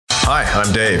Hi,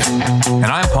 I'm Dave. And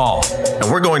I'm Paul.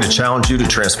 And we're going to challenge you to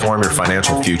transform your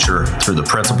financial future through the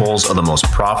principles of the most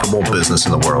profitable business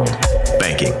in the world,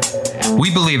 banking.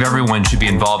 We believe everyone should be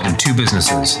involved in two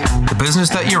businesses, the business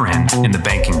that you're in and the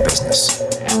banking business.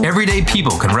 Everyday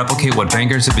people can replicate what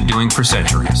bankers have been doing for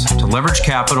centuries to leverage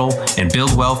capital and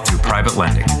build wealth through private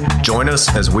lending. Join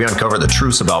us as we uncover the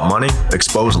truths about money,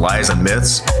 expose lies and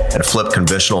myths, and flip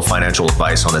conventional financial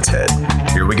advice on its head.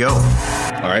 Here we go.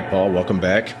 All right, Paul, welcome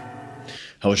back.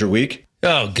 How was your week?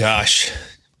 Oh, gosh.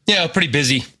 Yeah, pretty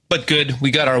busy, but good.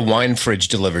 We got our wine fridge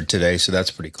delivered today, so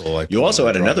that's pretty cool. You also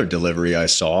had another delivery I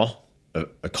saw, a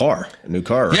new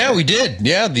car. Right? Yeah, we did.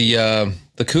 Yeah, the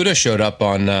Cuda showed up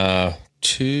on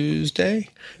Tuesday.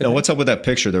 Now, what's up with that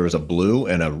picture? There was a blue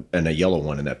and a yellow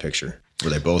one in that picture. Were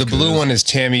they both? The blue one is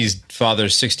Tammy's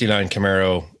father's 69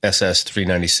 Camaro SS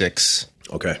 396.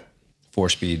 Okay.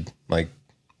 4-speed, like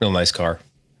real nice car.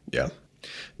 Yeah.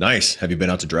 Nice. Have you been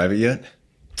out to drive it yet?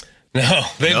 No,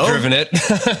 they've driven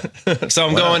it. So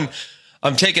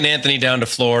I'm taking Anthony down to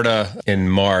Florida in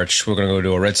March. We're going to go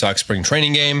to a Red Sox spring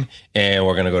training game, and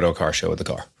we're going to go to a car show with the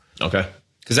car. Okay.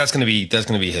 Because that's going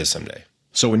to be his someday.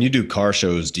 So when you do car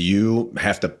shows, do you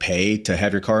have to pay to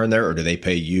have your car in there, or do they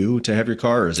pay you to have your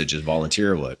car, or is it just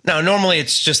volunteer or what? No, normally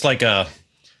it's just like a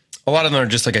lot of them are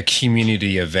just like a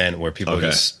community event where people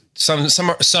just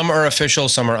some are official,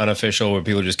 some are unofficial, where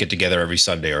people just get together every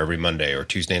Sunday or every Monday or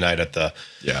Tuesday night at the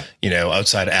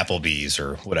outside Applebee's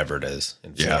or whatever it is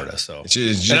in Florida. So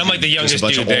and I'm like the youngest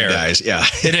dude there. Guys. Yeah,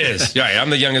 it is. Yeah, I'm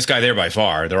the youngest guy there by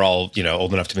far. They're all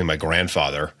old enough to be my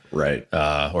grandfather, right?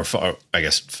 I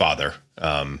guess father,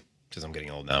 because I'm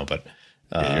getting old now. But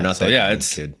you're not that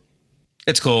kid.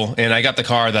 It's cool, and I got a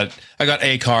car that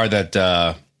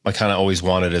I kind of always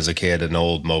wanted as a kid, an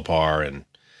old Mopar,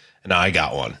 and I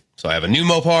got one. So I have a new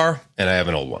Mopar and I have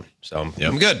an old one. So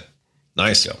I'm good.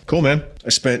 Nice. Cool, man. I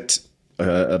spent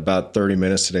about 30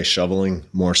 minutes today shoveling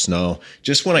more snow.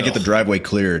 Just when I get the driveway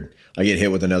cleared, I get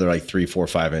hit with another like 3, 4,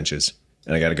 5 inches,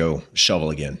 and I got to go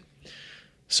shovel again.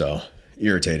 So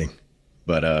irritating.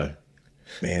 But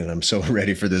man, I'm so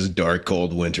ready for this dark,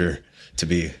 cold winter to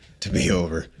be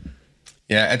over.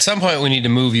 Yeah. At some point we need to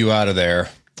move you out of there,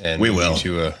 and we will.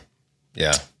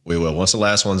 We will. Once the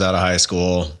last one's out of high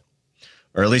school,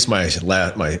 or at least my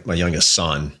youngest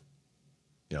son,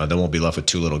 they won't be left with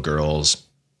 2 little girls.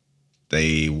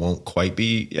 They won't quite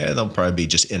be. Yeah, they'll probably be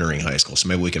just entering high school. So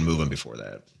maybe we can move them before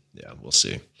that. Yeah, we'll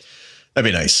see.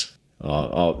 That'd be nice.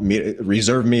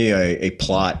 Reserve me a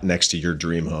plot next to your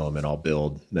dream home, and I'll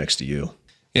build next to you.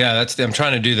 Yeah, I'm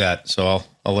trying to do that. So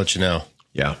I'll let you know.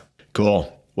 Yeah,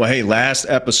 cool. Well, hey, last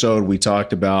episode we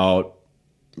talked about.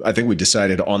 I think we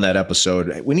decided on that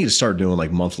episode we need to start doing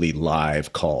like monthly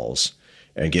live calls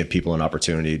and give people an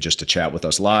opportunity just to chat with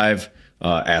us live,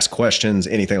 ask questions,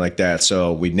 anything like that.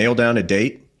 So we nailed down a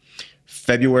date,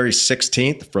 February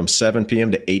 16th from 7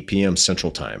 p.m. to 8 p.m.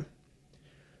 Central Time.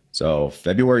 So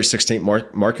February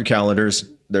 16th, mark your calendars.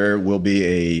 There will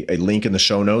be a link in the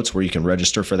show notes where you can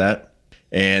register for that.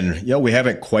 And, we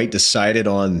haven't quite decided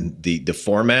on the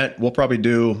format. We'll probably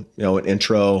do, an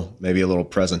intro, maybe a little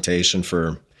presentation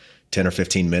for 10 or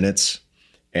 15 minutes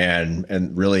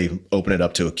and really open it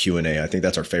up to a Q&A. I think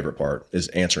that's our favorite part, is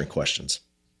answering questions,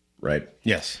 right?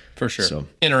 Yes, for sure. So,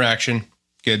 interaction.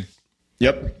 Good.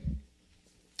 Yep.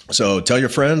 So tell your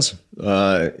friends,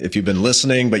 if you've been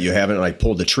listening, but you haven't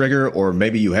pulled the trigger, or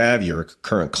maybe you have, you're a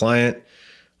current client,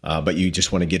 but you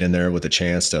just want to get in there with a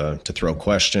chance to throw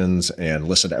questions and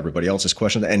listen to everybody else's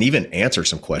questions and even answer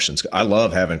some questions. I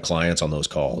love having clients on those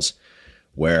calls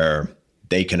where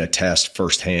they can attest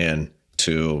firsthand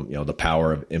to, the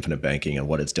power of infinite banking and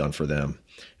what it's done for them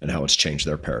and how it's changed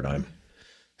their paradigm.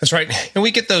 That's right. And we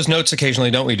get those notes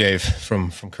occasionally, don't we, Dave, from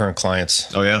current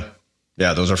clients? Oh, yeah.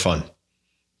 Yeah, those are fun.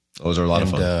 Those are a lot of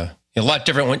fun. A lot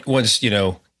different once,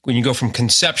 when you go from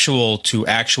conceptual to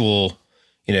actual,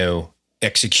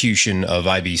 execution of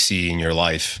IBC in your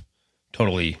life.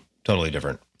 Totally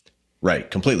different.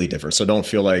 Right. Completely different. So don't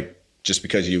feel like just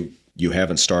because you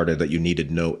haven't started that you need to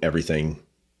know everything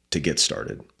to get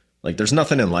started. Like there's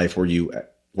nothing in life where you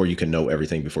can know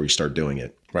everything before you start doing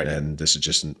it. Right. And this is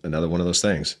just another one of those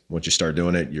things. Once you start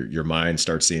doing it, your mind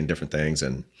starts seeing different things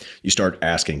and you start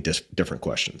asking different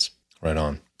questions. Right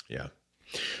on. Yeah.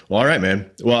 Well, all right,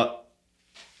 man. Well,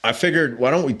 I figured,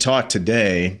 why don't we talk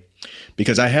today?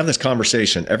 Because I have this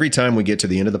conversation every time we get to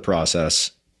the end of the process,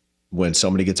 when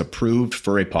somebody gets approved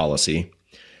for a policy,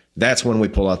 that's when we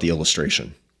pull out the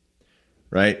illustration,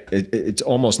 right? It's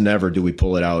almost never do we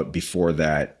pull it out before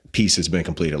that piece has been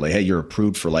completed. Like, hey, you're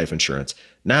approved for life insurance.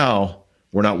 Now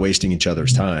we're not wasting each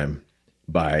other's time.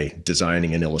 by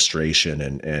designing an illustration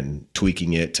and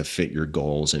tweaking it to fit your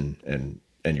goals and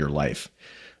your life,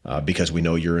 because we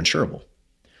know you're insurable.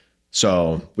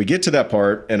 So we get to that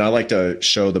part, and I like to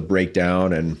show the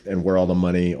breakdown and where all the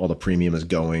money, all the premium is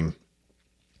going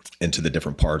into the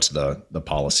different parts of the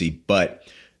policy. But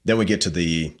then we get to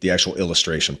the actual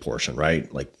illustration portion,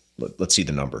 right? Like, let's see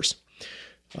the numbers.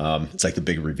 It's like the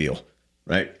big reveal,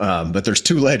 right? But there's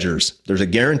two ledgers. There's a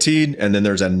guaranteed, and then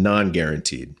there's a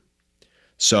non-guaranteed.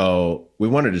 So we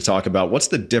wanted to talk about what's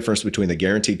the difference between the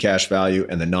guaranteed cash value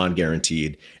and the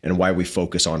non-guaranteed, and why we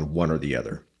focus on one or the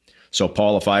other. So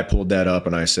Paul, if I pulled that up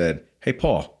and I said, hey,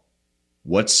 Paul,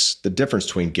 what's the difference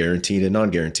between guaranteed and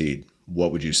non-guaranteed?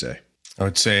 What would you say? I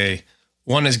would say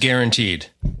one is guaranteed.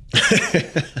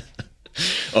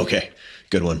 Okay,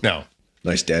 good one. No.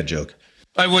 Nice dad joke.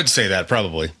 I would say that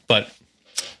probably, but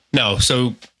no.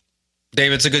 So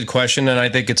Dave, it's a good question. And I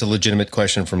think it's a legitimate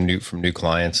question from new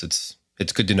clients. It's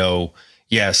good to know.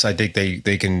 Yes, I think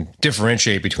they can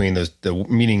differentiate between the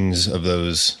meanings of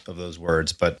those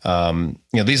words. But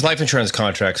these life insurance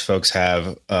contracts, folks,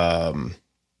 have a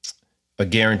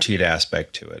guaranteed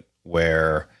aspect to it,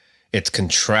 where it's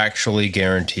contractually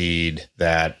guaranteed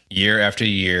that year after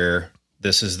year,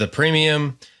 this is the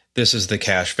premium, this is the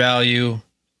cash value.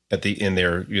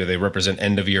 They represent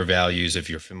end of year values, if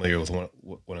you're familiar with what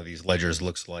one of these ledgers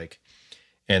looks like.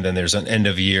 And then there's an end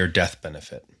of year death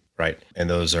benefit. Right. And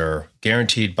those are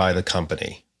guaranteed by the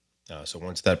company. So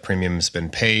once that premium has been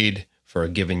paid for a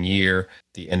given year,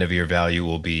 the end of year value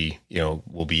will be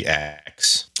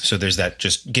X. So there's that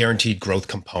just guaranteed growth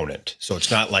component. So it's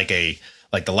not like the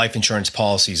life insurance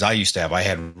policies I used to have. I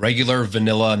had regular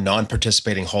vanilla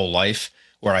non-participating whole life,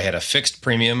 where I had a fixed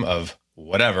premium of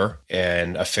whatever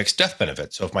and a fixed death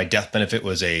benefit. So if my death benefit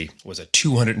was a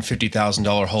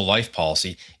 $250,000 whole life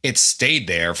policy, it stayed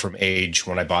there from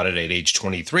when I bought it at age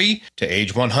 23 to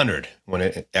age 100, when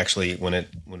it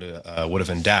would have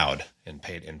endowed and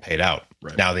paid out.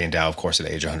 Right. Now they endow, of course, at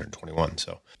age 121.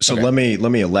 So okay. Let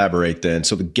me elaborate then.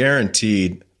 So the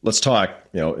guaranteed, let's talk,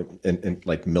 in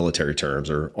like military terms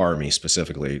or Army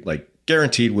specifically, like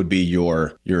guaranteed would be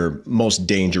your most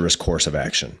dangerous course of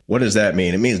action. What does that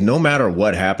mean? It means no matter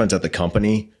what happens at the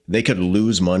company, they could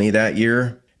lose money that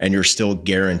year and you're still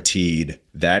guaranteed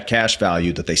that cash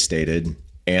value that they stated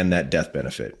and that death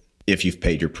benefit if you've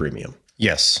paid your premium.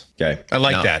 Yes. Okay. I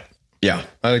like that. Yeah.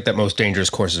 I like that most dangerous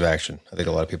course of action. I think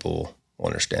a lot of people will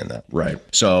understand that. Right.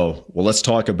 So, let's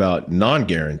talk about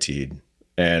non-guaranteed.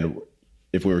 And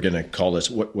if we were going to call this,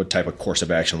 what type of course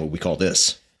of action would we call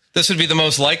this? This would be the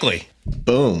most likely.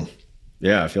 Boom.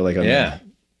 Yeah, I feel like I'm in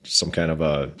some kind of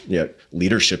a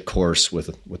leadership course with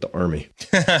the Army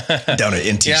down at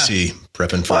NTC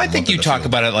prepping for. Well, I think you talk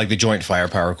about it like the Joint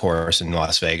Firepower course in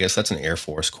Las Vegas. That's an Air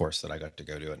Force course that I got to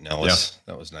go to at Nellis.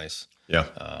 Yeah. That was nice. Yeah.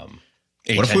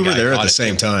 What if we were there at the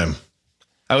same time?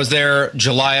 I was there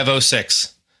July of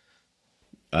 2006.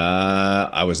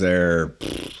 I was there,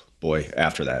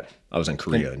 after that. I was in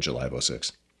Korea in July of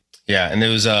 2006. Yeah, and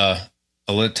there was a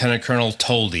Lieutenant Colonel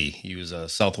Toldy. He was a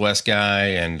Southwest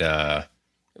guy,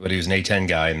 but he was an A-10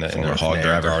 guy in the hog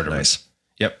driver. Nice.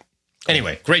 Yep.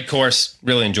 Anyway, great course.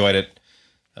 Really enjoyed it.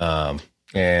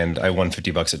 And I won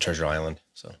 $50 at Treasure Island.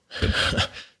 So good.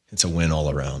 It's a win all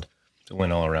around.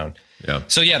 Yeah.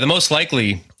 So the most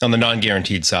likely on the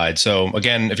non-guaranteed side. So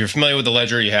again, if you're familiar with the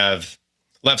ledger, you have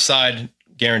left side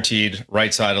guaranteed,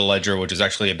 right side of the ledger, which is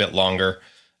actually a bit longer,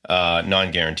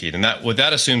 non-guaranteed. And what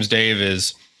that assumes, Dave,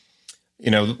 is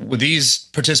with these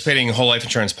participating whole life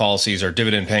insurance policies or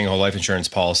dividend paying whole life insurance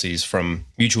policies from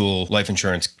mutual life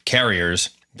insurance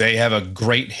carriers, they have a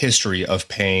great history of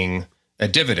paying a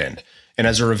dividend. And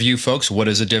as a review, folks, what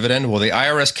is a dividend? Well, the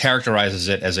IRS characterizes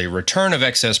it as a return of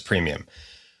excess premium.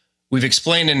 We've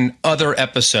explained in other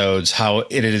episodes how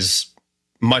it is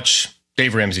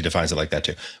Dave Ramsey defines it like that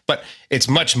too, but it's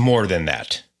much more than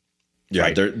that. Yeah,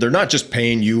 right. They're not just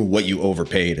paying you what you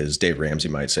overpaid, as Dave Ramsey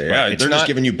might say. Right. They're just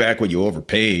giving you back what you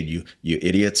overpaid, you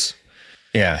idiots.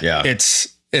 Yeah.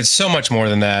 It's so much more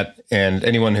than that. And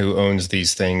anyone who owns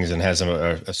these things and has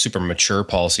a super mature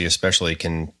policy especially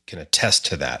can attest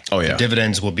to that. Oh, yeah. The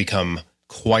dividends will become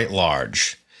quite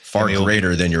large. Far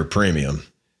greater than your premium.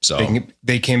 So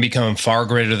they can become far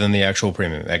greater than the actual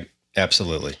premium.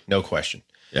 Absolutely. No question.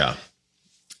 Yeah.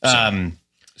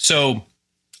 So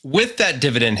with that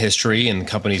dividend history, and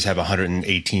companies have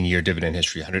 118-year dividend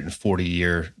history,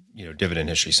 140-year dividend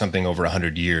history, something over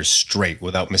 100 years straight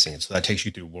without missing it. So that takes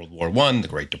you through World War I, the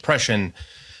Great Depression,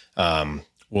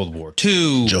 World War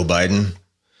II. Joe Biden.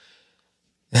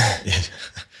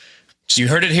 You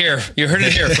heard it here. You heard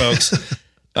it here, folks.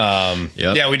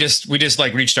 Yeah, we just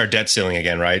like reached our debt ceiling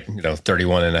again, right?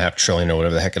 31.5 trillion or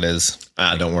whatever the heck it is.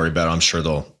 Don't worry about it. I'm sure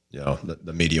they'll,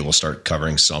 the media will start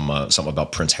covering something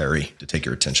about Prince Harry to take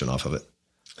your attention off of it.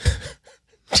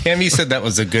 Tammy said that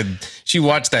was she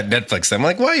watched that Netflix thing. I'm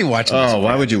like, why are you watching this? Oh,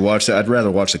 why would you watch that? I'd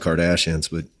rather watch the Kardashians,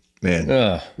 but man,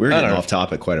 we're getting off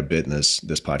topic quite a bit in this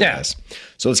podcast. Yeah.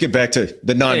 So let's get back to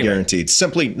the non-guaranteed. Anyway.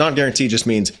 Simply, non-guaranteed just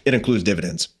means it includes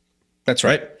dividends. That's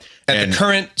right. At the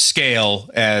current scale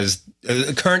as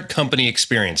the current company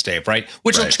experience, Dave, right?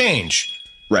 Which will change.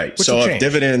 Right. So if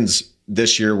dividends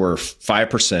this year were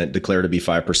 5%, declared to be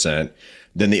 5%,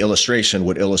 then the illustration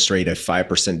would illustrate a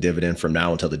 5% dividend from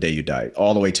now until the day you die,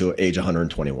 all the way to age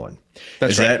 121.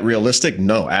 Is that realistic?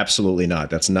 No, absolutely not.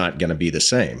 That's not going to be the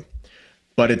same.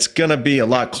 But it's going to be a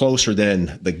lot closer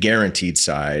than the guaranteed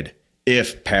side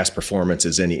if past performance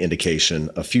is any indication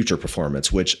of future performance,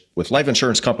 which with life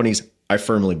insurance companies, I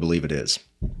firmly believe it is.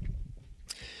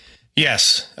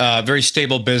 Yes. Very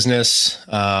stable business,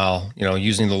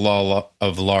 using the law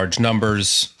of large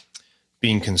numbers,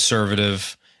 being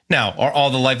conservative. Now, are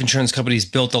all the life insurance companies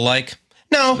built alike?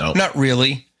 No, not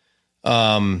really.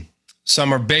 Some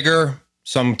are bigger.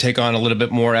 Some take on a little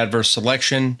bit more adverse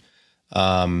selection.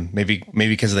 Maybe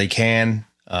because they can.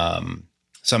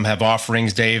 Some have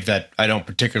offerings, Dave, that I don't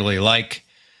particularly like,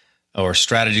 or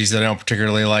strategies that I don't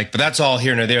particularly like. But that's all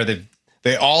here and there.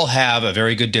 They all have a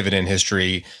very good dividend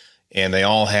history, and they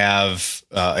all have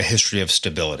a history of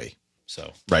stability.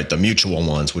 So right, the mutual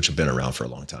ones, which have been around for a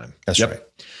long time. That's right.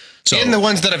 So, and the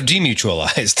ones that have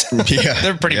demutualized,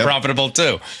 they're pretty profitable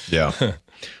too. Yeah,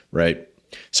 right.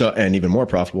 So, and even more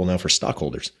profitable now for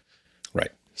stockholders. Right.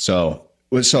 So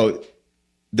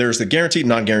there's the guaranteed,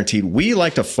 non-guaranteed. We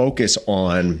like to focus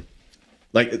on,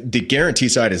 like, the guarantee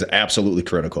side is absolutely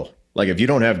critical. Like, if you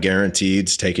don't have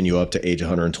guaranteeds taking you up to age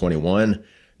 121,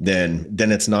 then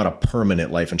it's not a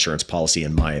permanent life insurance policy,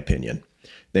 in my opinion.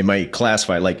 They might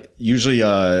classify, like, usually,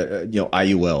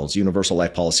 IULs, universal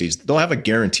life policies, they'll have a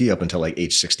guarantee up until like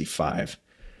age 65.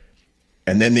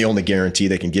 And then the only guarantee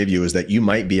they can give you is that you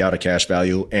might be out of cash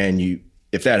value. And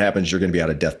if that happens, you're going to be out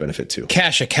of death benefit too.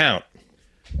 Cash account.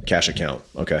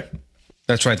 Okay.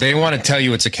 That's right. They want to tell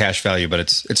you it's a cash value, but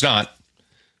it's not,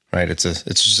 right? It's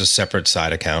just a separate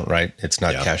side account, right? It's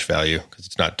not cash value because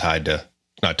it's not tied to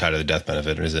the death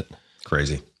benefit, is it?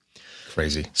 Crazy.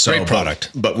 So, great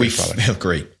product. But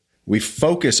great. We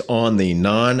focus on the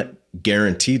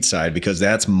non-guaranteed side because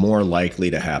that's more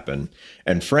likely to happen.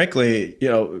 And frankly,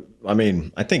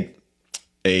 I think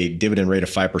a dividend rate of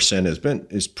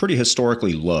 5% is pretty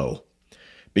historically low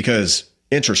because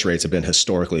interest rates have been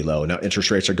historically low. Now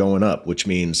interest rates are going up, which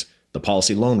means the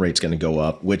policy loan rate's going to go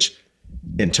up, which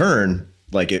in turn,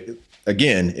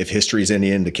 if history is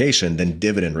any indication, then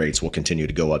dividend rates will continue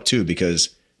to go up too,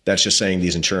 because that's just saying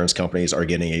these insurance companies are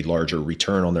getting a larger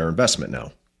return on their investment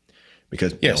now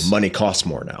because money costs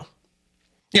more now.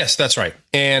 Yes, that's right.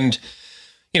 And,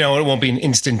 it won't be an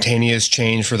instantaneous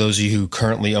change for those of you who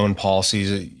currently own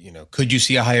policies. Could you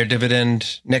see a higher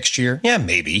dividend next year? Yeah,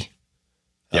 maybe.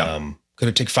 Yeah. Could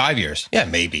it take 5 years? Yeah,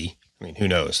 maybe. I mean, who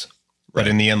knows? Right. But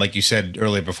in the end, like you said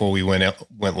earlier before we went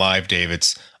live, Dave,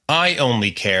 I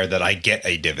only care that I get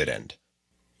a dividend.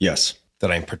 Yes.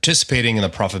 That I'm participating in the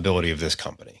profitability of this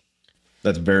company.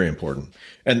 That's very important.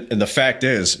 And the fact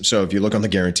is, so if you look on the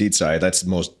guaranteed side, that's the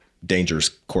most dangerous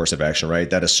course of action,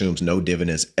 right? That assumes no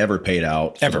dividend is ever paid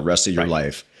out for the rest of your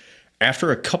life.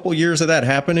 After a couple years of that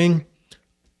happening,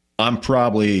 I'm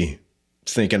probably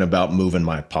thinking about moving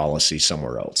my policy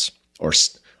somewhere else, or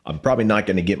I'm probably not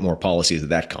going to get more policies at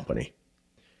that company,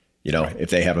 if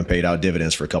they haven't paid out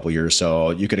dividends for a couple years. So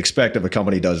you could expect if a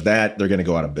company does that, they're going to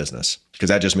go out of business because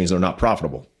that just means they're not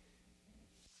profitable.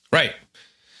 Right.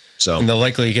 So, and they'll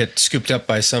likely get scooped up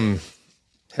by some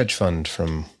hedge fund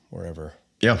from wherever.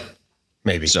 Yeah.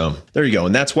 Maybe. So there you go.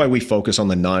 And that's why we focus on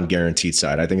the non-guaranteed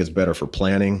side. I think it's better for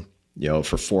planning,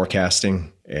 for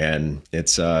forecasting. And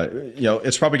it's,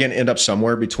 it's probably going to end up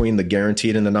somewhere between the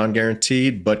guaranteed and the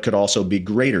non-guaranteed, but could also be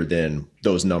greater than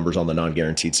those numbers on the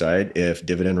non-guaranteed side if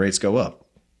dividend rates go up.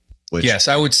 Yes,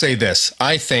 I would say this.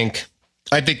 I think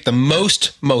the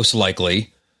most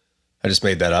likely, I just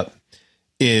made that up,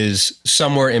 is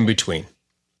somewhere in between,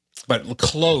 but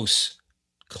close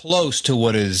to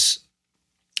what is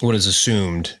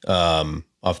assumed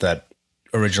off that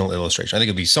original illustration. I think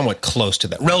it'd be somewhat close to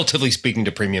that, relatively speaking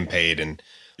to premium paid and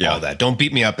all that. Don't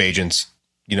beat me up, agents.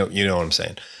 You know what I'm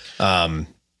saying.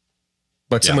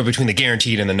 But somewhere between the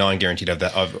guaranteed and the non-guaranteed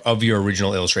of your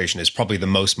original illustration is probably the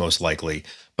most likely.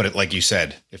 But like you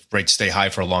said, if rates stay high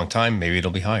for a long time, maybe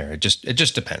it'll be higher. It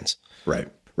just depends. Right.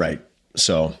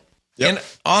 So, and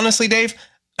honestly, Dave,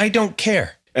 I don't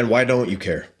care. And why don't you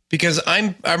care? Because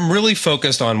I'm really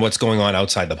focused on what's going on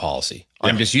outside the policy. Yeah.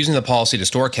 I'm just using the policy to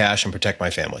store cash and protect my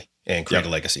family and create a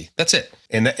legacy. That's it.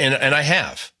 And I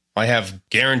have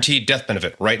guaranteed death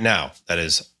benefit right now. That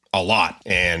is a lot.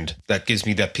 And that gives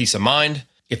me that peace of mind.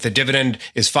 If the dividend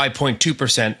is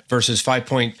 5.2% versus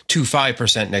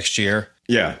 5.25% next year.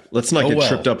 Yeah. Let's not get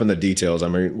tripped up in the details. I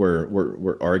mean,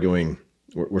 we're arguing,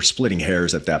 we're splitting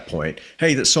hairs at that point.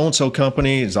 Hey, the so-and-so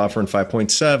company is offering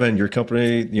 5.7. Your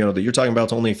company, that you're talking about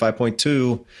is only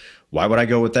 5.2. Why would I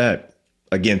go with that?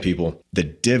 Again, people, the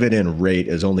dividend rate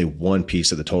is only one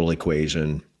piece of the total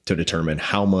equation to determine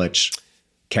how much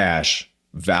cash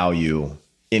value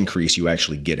increase you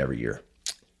actually get every year.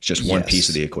 It's just one piece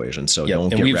of the equation. So don't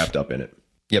get wrapped up in it.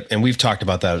 Yep. And we've talked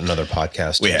about that in another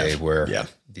podcast today where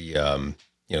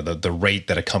the rate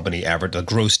that a company the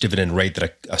gross dividend rate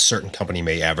that a certain company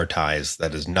may advertise,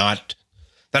 that is not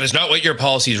what your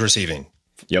policy is receiving.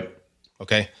 Yep.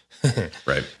 Okay.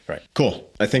 Right. Cool.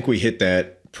 I think we hit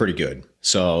that pretty good.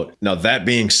 So now that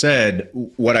being said,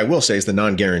 what I will say is the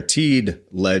non-guaranteed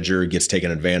ledger gets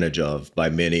taken advantage of by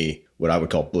many, what I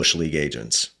would call bush league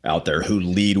agents out there who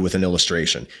lead with an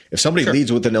illustration. If somebody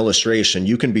leads with an illustration,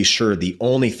 you can be sure the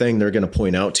only thing they're going to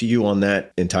point out to you on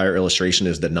that entire illustration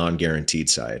is the non-guaranteed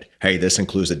side. Hey, this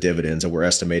includes the dividends, and we're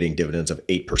estimating dividends of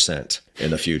 8%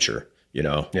 in the future.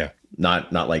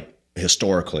 Not like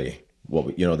historically.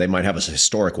 Well, they might have a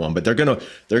historic one, but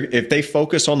if they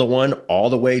focus on the one all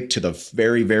the way to the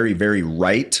very, very, very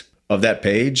right of that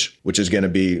page, which is going to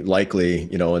be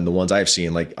likely, in the ones I've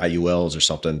seen, like IULs or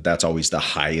something, that's always the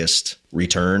highest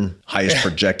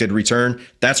projected return.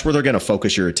 That's where they're going to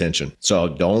focus your attention. So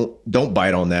don't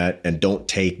bite on that, and don't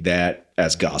take that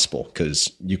as gospel,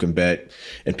 because you can bet.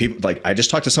 And people, like, I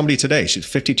just talked to somebody today. She's a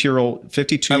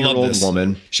 52-year-old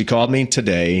woman. She called me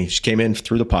today. She came in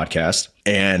through the podcast,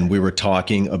 and we were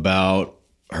talking about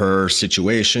her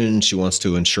situation. She wants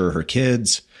to insure her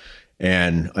kids.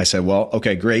 And I said, well,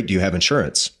 okay, great. Do you have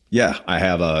insurance? Yeah, I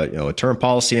have a term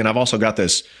policy, and I've also got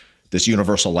this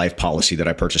universal life policy that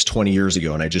I purchased 20 years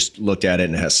ago. And I just looked at it,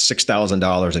 and it has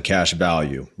 $6,000 of cash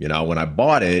value. When I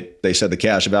bought it, they said the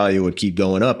cash value would keep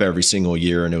going up every single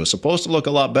year, and it was supposed to look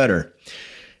a lot better.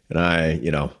 And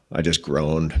I just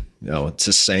groaned. It's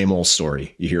the same old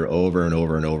story you hear over and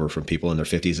over and over from people in their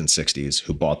 50s and 60s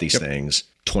who bought these things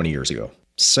 20 years ago.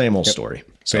 Same old story.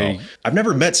 So I've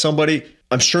never met somebody.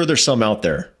 I'm sure there's some out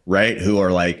there, right, who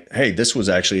are like, hey, this was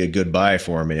actually a good buy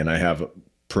for me, and I have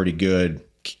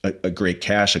a great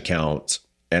cash account,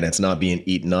 and it's not being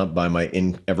eaten up by my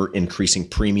ever increasing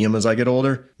premium as I get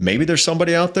older. Maybe there's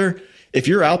somebody out there. If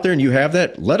you're out there and you have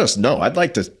that, let us know. I'd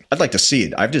like to see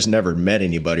it. I've just never met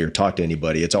anybody or talked to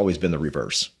anybody. It's always been the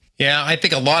reverse. Yeah, I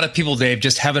think a lot of people, Dave,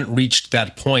 just haven't reached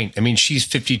that point. I mean, she's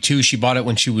 52. She bought it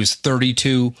when she was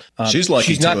 32. She's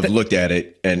lucky to have looked at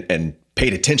it and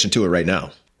paid attention to it right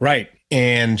now. Right.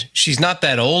 And she's not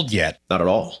that old yet. Not at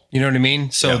all. You know what I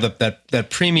mean? So that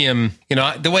premium,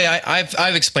 the way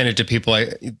I've explained it to people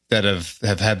that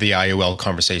have had the IUL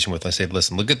conversation with, I say,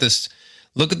 listen, look at this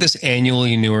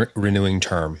annually renewing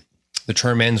term. The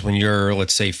term ends when you're,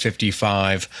 let's say,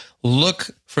 55. Look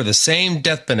for the same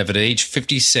death benefit at age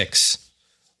 56.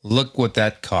 Look what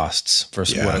that costs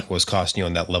versus what it was costing you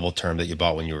on that level term that you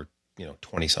bought when you were,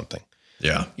 20 something.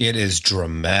 Yeah. It is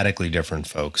dramatically different,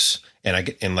 folks.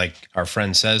 And like our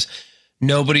friend says,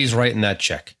 nobody's writing that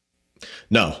check.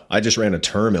 No, I just ran a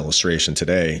term illustration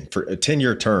today for a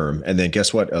 10-year term. And then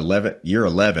guess what? Year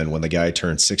 11, when the guy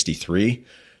turns 63,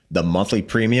 the monthly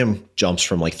premium jumps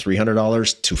from like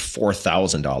 $300 to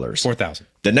 $4,000. $4,000.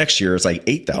 The next year it's like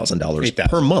 $8,000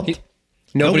 per month.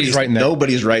 Nobody's writing that.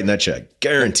 Nobody's writing that check.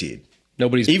 Guaranteed.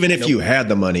 Even if you had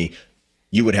the money,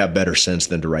 you would have better sense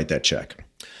than to write that check.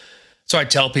 So I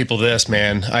tell people this,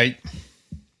 man. I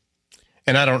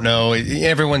don't know.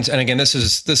 Everyone's, and again, this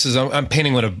is. I'm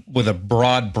painting with a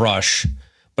broad brush,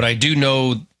 but I do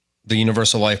know the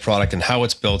Universal Life product and how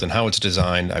it's built and how it's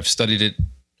designed. I've studied it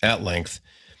at length.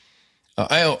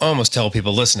 I almost tell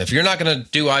people, listen, if you're not going to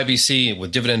do IBC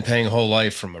with dividend paying whole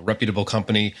life from a reputable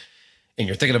company, and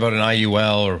you're thinking about an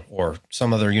IUL or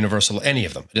some other universal, any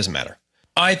of them, it doesn't matter.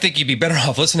 I think you'd be better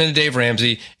off listening to Dave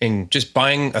Ramsey and just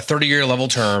buying a 30-year level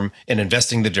term and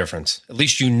investing the difference. At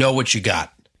least you know what you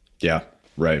got. Yeah,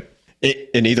 right.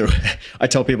 I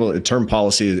tell people, term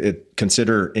policy,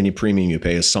 consider any premium you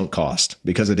pay as sunk cost,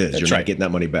 because it is. You're not getting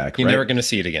that money back. You're never going to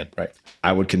see it again. Right.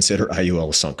 I would consider IUL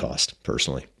a sunk cost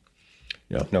personally.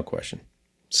 No question.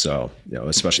 So,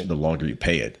 especially the longer you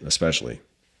pay it, especially.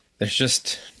 It's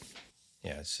just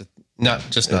not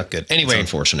good. Anyway, it's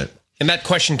unfortunate. And that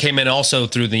question came in also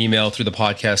through the email, through the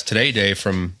podcast today, Dave,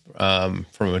 from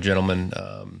a gentleman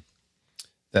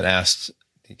that asked,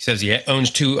 he says he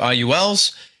owns 2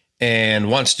 IULs and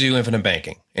wants to do infinite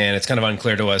banking. And it's kind of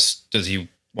unclear to us, does he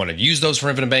want to use those for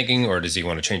infinite banking or does he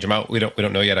want to change them out? We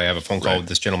don't know yet. I have a phone call with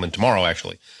this gentleman tomorrow,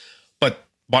 actually. But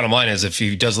bottom line is, if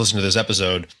he does listen to this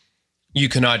episode, you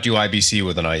cannot do IBC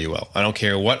with an IUL. I don't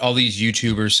care what all these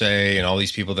YouTubers say and all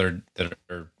these people that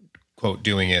are quote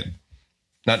doing it.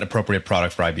 Not an appropriate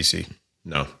product for IBC.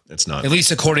 No, it's not. At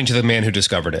least according to the man who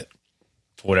discovered it,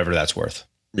 for whatever that's worth.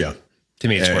 Yeah. To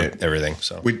me, it's worth everything.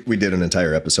 So we did an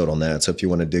entire episode on that. So if you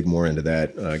want to dig more into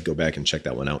that, go back and check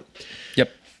that one out.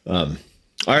 Yep. All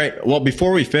right. Well,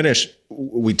 before we finish,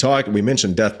 we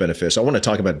mentioned death benefits. I want to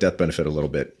talk about death benefit a little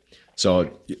bit.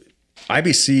 So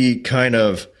IBC kind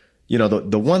of,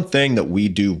 the one thing that we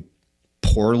do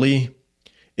poorly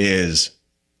is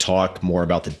talk more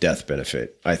about the death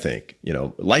benefit. I think,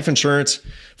 life insurance,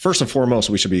 first and foremost,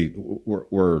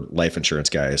 we're life insurance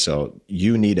guys. So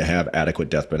you need to have adequate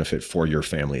death benefit for your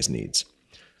family's needs.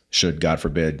 Should, God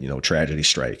forbid, tragedy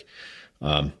strike.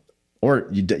 Or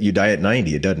you die at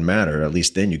 90, it doesn't matter. At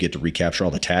least then you get to recapture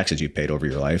all the taxes you paid over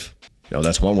your life.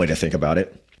 That's one way to think about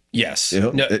it. Yes.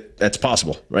 That's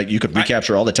possible, right? You could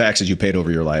recapture all the taxes you paid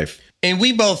over your life. And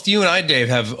we both, you and I, Dave,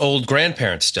 have old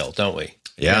grandparents still, don't we?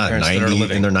 Yeah,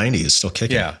 90 in their 90s, still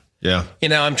kicking. Yeah. Yeah.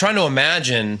 I'm trying to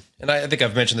imagine, and I think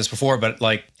I've mentioned this before, but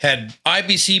had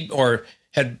IBC or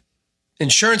had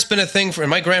insurance been a thing and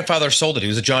my grandfather sold it. He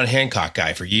was a John Hancock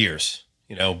guy for years,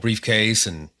 briefcase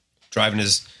and driving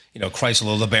his,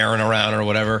 Chrysler LeBaron around or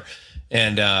whatever.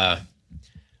 And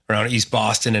around East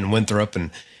Boston and Winthrop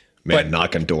but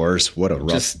knocking doors. What a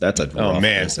rough, that's a rough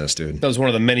business, dude. That was one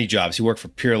of the many jobs. He worked for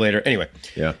Purolator. Anyway.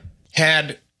 Yeah.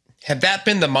 Had that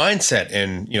been the mindset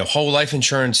and, whole life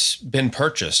insurance been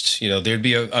purchased, there'd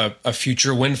be a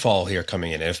future windfall here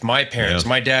coming in. If my parents,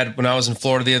 my dad, when I was in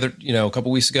Florida a couple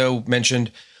weeks ago,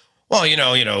 mentioned, well,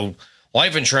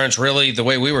 life insurance really, the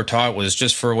way we were taught was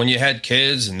just for when you had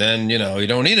kids and then, you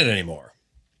don't need it anymore.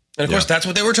 And of course, that's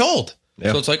what they were told.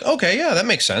 Yeah. So it's like, okay, yeah, that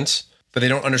makes sense. But they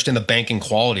don't understand the banking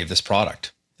quality of this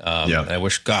product. And I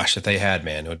wish, gosh, if they had,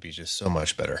 man, it would be just so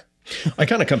much better. I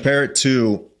kind of compare it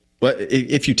to,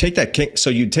 if you take that, so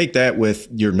you take that with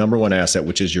your number one asset,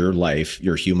 which is your life,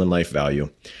 your human life value.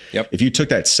 Yep. If you took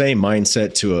that same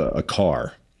mindset to a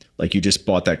car, like you just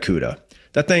bought that CUDA,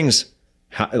 that thing's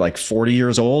like 40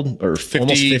 years old or 50,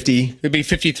 almost 50. It'd be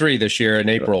 53 this year in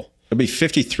April. It'll be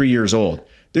 53 years old,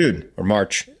 dude. Or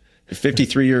March.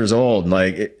 53 years old.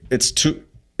 Like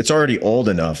it's already old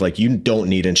enough. Like you don't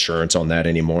need insurance on that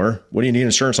anymore. What do you need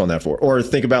insurance on that for? Or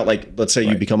think about let's say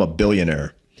you become a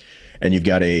billionaire and you've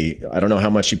got I don't know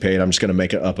how much you paid. I'm just going to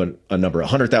make it up a number,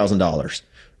 $100,000,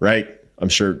 right? I'm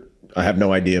sure I have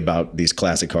no idea about these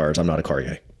classic cars. I'm not a car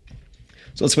guy.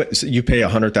 So you pay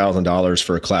 $100,000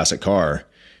 for a classic car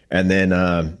and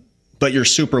then, but you're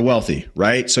super wealthy,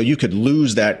 right? So you could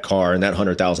lose that car and that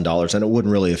 $100,000 and it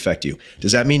wouldn't really affect you.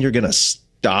 Does that mean you're going to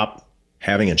stop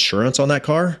having insurance on that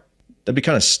car? That'd be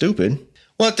kind of stupid.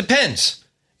 Well, it depends.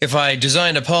 If I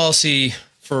designed a policy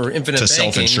for infinite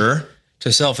banking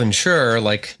to self-insure,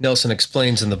 like Nelson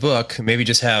explains in the book, maybe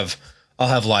I'll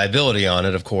have liability on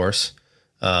it, of course,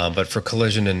 but for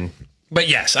collision but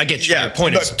yes, I get you. Your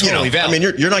point is totally valid. I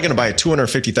mean, you're not going to buy a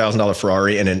 $250,000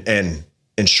 Ferrari and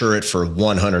insure it for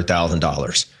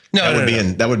 $100,000. No,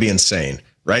 that would be insane,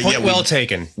 right? Point well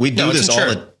taken. We do this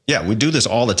we do this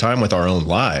all the time with our own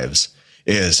lives.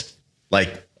 Is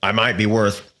like I might be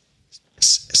worth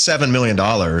 $7 million,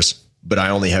 but I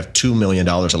only have $2 million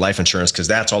of life insurance because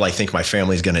that's all I think my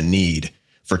family's going to need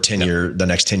for the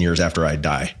next 10 years after I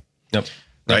die. Nope.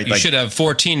 Right? You should have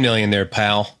 14 million there,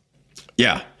 pal.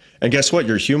 Yeah. And guess what?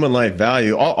 Your human life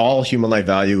value, all human life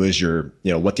value is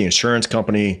what the insurance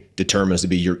company determines to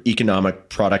be your economic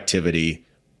productivity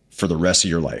for the rest of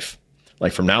your life.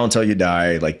 Like from now until you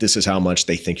die, like this is how much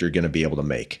they think you're going to be able to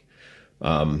make.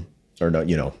 Or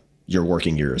no, your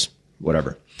working years,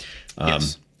 whatever.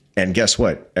 Yes. And guess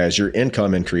what? As your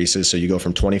income increases, so you go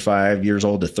from 25 years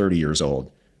old to 30 years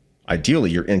old, ideally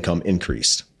your income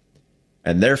increased.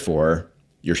 And therefore,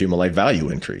 your human life value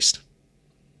increased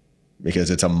because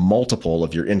it's a multiple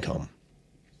of your income.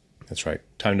 That's right.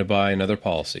 Time to buy another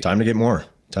policy. Time to get more.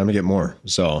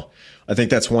 So I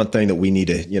think that's one thing that we need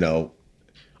to,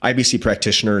 IBC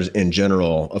practitioners in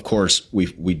general, of course, we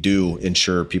do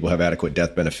ensure people have adequate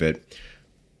death benefit,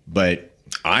 but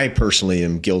I personally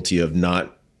am guilty of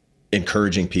not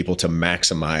encouraging people to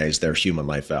maximize their human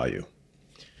life value.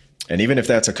 And even if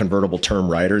that's a convertible term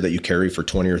rider that you carry for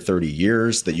 20 or 30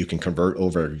 years that you can convert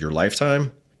over your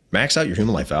lifetime, max out your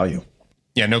human life value.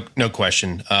 Yeah, no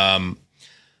question.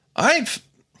 I've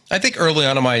I think early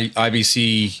on in my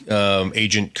IBC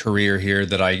agent career here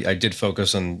that I did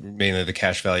focus on mainly the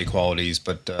cash value qualities,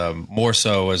 but more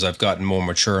so as I've gotten more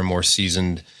mature and more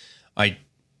seasoned,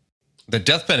 the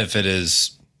death benefit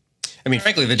is,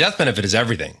 frankly, the death benefit is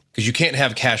everything, because you can't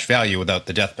have cash value without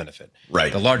the death benefit.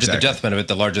 Right. The larger the death benefit,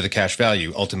 the larger the cash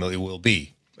value ultimately will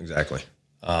be. Exactly.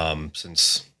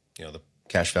 Since, the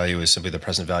cash value is simply the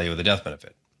present value of the death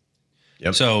benefit.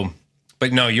 Yep. So,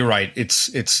 but no, you're right.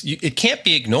 It can't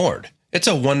be ignored. It's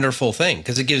a wonderful thing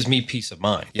because it gives me peace of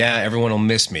mind. Yeah, everyone will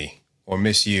miss me or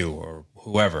miss you or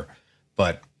whoever,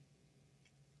 but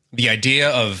the idea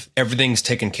of everything's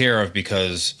taken care of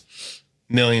because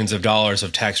millions of dollars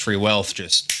of tax-free wealth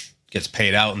just gets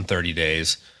paid out in 30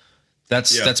 days.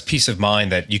 That's peace of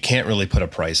mind that you can't really put a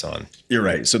price on. You're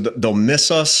right. So they'll miss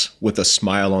us with a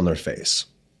smile on their face.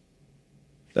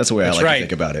 That's the way I like to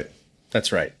think about it.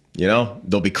 That's right.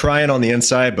 They'll be crying on the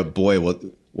inside, but boy,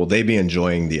 will they be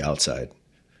enjoying the outside?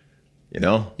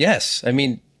 Yes. How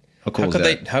cool is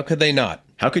that? How could they not?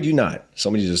 How could you not?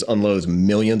 Somebody just unloads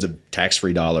millions of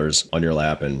tax-free dollars on your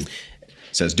lap and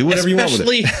says, do whatever you want with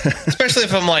it. Especially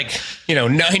if I'm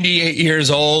 98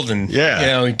 years old and,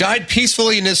 he died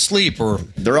peacefully in his sleep. Or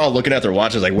they're all looking at their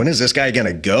watches like, when is this guy going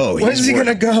to go? When is he going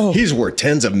to go? He's worth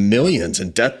tens of millions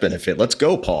in death benefit. Let's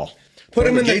go, Paul. Put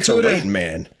him in the CUDA. Waiting,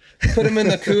 man. Put him in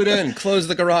the CUDA and close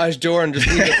the garage door and just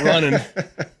leave it running.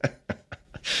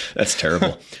 That's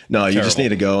terrible. No, you just need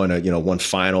to go on a one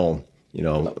final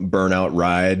burnout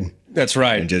ride. That's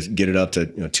right. And just get it up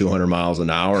to 200 miles an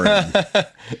hour. And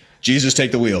Jesus,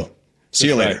 take the wheel. See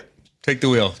you later. Right. Take the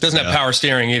wheel. It doesn't have power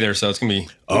steering either, so it's gonna be.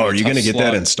 Are you gonna get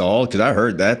that installed? Because I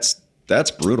heard that's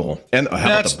brutal. And how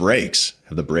about the brakes?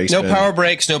 Have the brakes? No power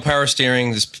brakes, no power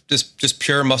steering. Just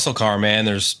pure muscle car, man.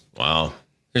 There's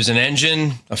an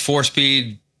engine, a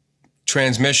 4-speed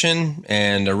transmission,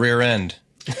 and a rear end.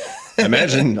 I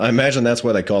imagine that's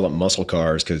why they call it muscle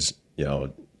cars, because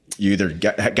you either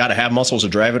got to have muscles to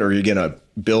drive it, or you're gonna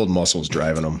build muscles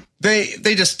driving them.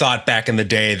 They just thought back in the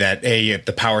day that if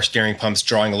the power steering pump's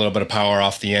drawing a little bit of power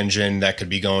off the engine, that could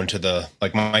be going to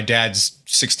my dad's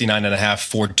 69.5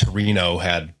 Ford Torino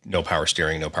had no power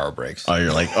steering, no power brakes. Oh,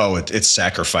 you're like, it's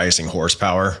sacrificing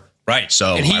horsepower, right?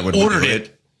 So and he ordered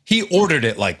it. He ordered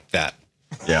it like that.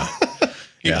 Yeah,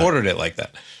 he ordered it like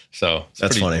that. So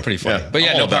that's funny. Pretty funny. Yeah. But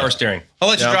no power steering. I'll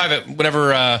let you drive it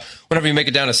whenever you make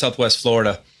it down to Southwest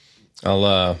Florida.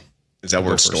 Is that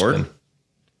where it's stored?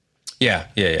 Yeah.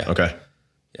 Okay.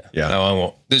 Yeah. No, I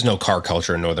won't. There's no car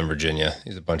culture in Northern Virginia.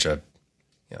 There's a bunch of,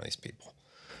 these people.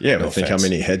 Yeah, but think how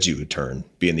many heads you would turn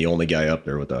being the only guy up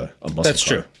there with a muscle That's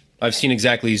car. True. I've seen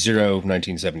exactly 0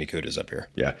 1970 CUDAs up here.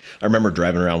 Yeah. I remember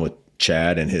driving around with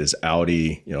Chad and his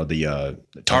Audi, the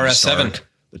Tony RS7. Stark,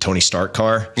 the Tony Stark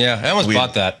car. Yeah, I almost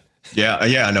bought that. Yeah,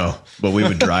 I know. But we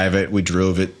would drive it. We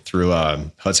drove it through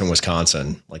Hudson,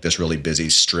 Wisconsin, like this really busy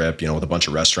strip, with a bunch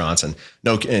of restaurants and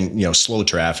slow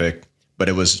traffic. But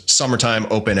it was summertime,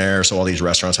 open air, so all these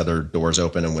restaurants had their doors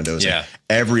open and windows. Yeah. And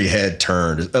every head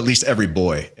turned, at least every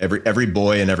boy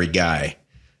and every guy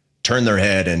turned their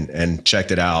head and checked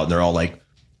it out, and they're all like,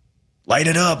 "Light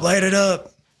it up, light it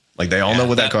up!" Like they all know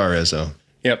what that car is. So.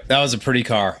 Yep, that was a pretty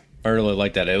car. I really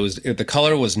like that. The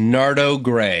color was Nardo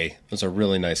Gray. It was a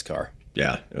really nice car.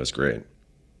 Yeah, it was great.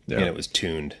 Yeah. And it was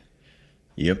tuned.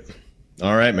 Yep.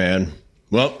 All right, man.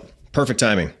 Well, perfect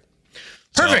timing.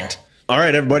 Perfect. So, all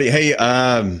right, everybody. Hey,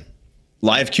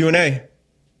 live Q&A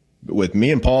with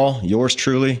me and Paul, yours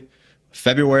truly,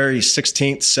 February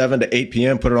 16th, 7 to 8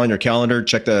 p.m. Put it on your calendar.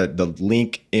 Check the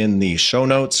link in the show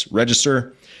notes.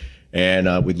 Register.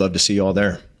 And we'd love to see you all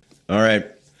there. All right.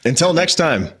 Until next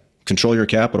time. Control your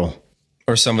capital.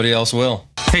 Or somebody else will.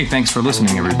 Hey, thanks for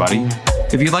listening, everybody.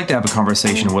 If you'd like to have a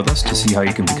conversation with us to see how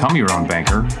you can become your own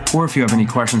banker, or if you have any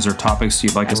questions or topics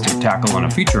you'd like us to tackle on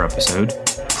a future episode,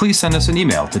 please send us an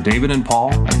email to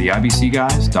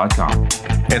davidandpaul@theibcguys.com.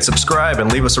 And subscribe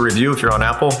and leave us a review if you're on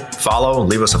Apple. Follow and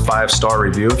leave us a 5-star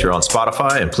review if you're on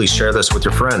Spotify. And please share this with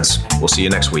your friends. We'll see you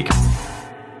next week.